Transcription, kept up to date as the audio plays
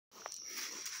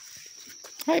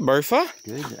Hi, Bertha.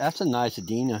 Good. That's a nice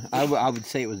Adina. I would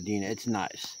say it was Adina. It's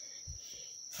nice.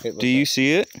 Do you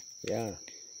see it? Yeah.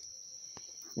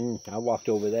 I walked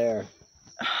over there.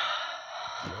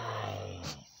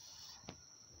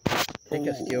 Take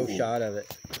a still shot of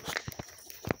it.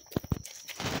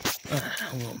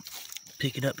 I'm gonna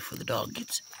pick it up before the dog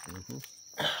gets it.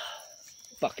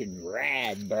 Fucking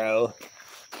rad, bro.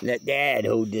 Let Dad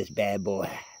hold this bad boy.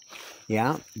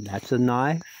 Yeah, that's a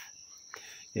knife.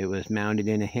 It was mounted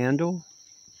in a handle,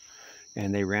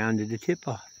 and they rounded the tip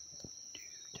off. Dude,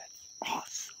 that's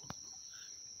awesome.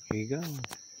 Here you go.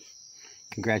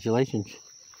 Congratulations.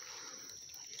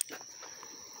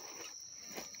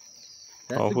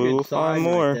 That's Hopefully a good we'll find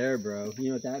sign more. right there, bro. You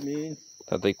know what that means?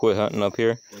 That they quit hunting up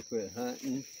here. They quit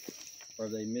hunting, or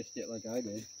they missed it like I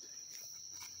did.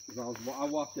 I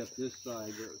walked up this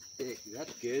side where it was thick.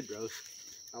 That's good, bro.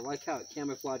 I like how it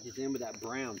camouflages in with that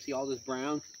brown. See all this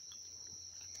brown?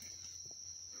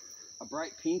 A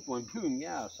bright pink one, boom,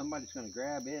 yeah, somebody's going to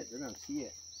grab it. They're going to see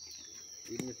it.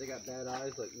 Even if they got bad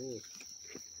eyes like me.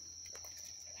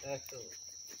 Excellent.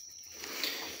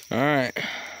 All right.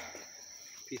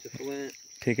 Piece of flint.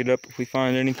 Pick it up if we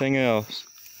find anything else.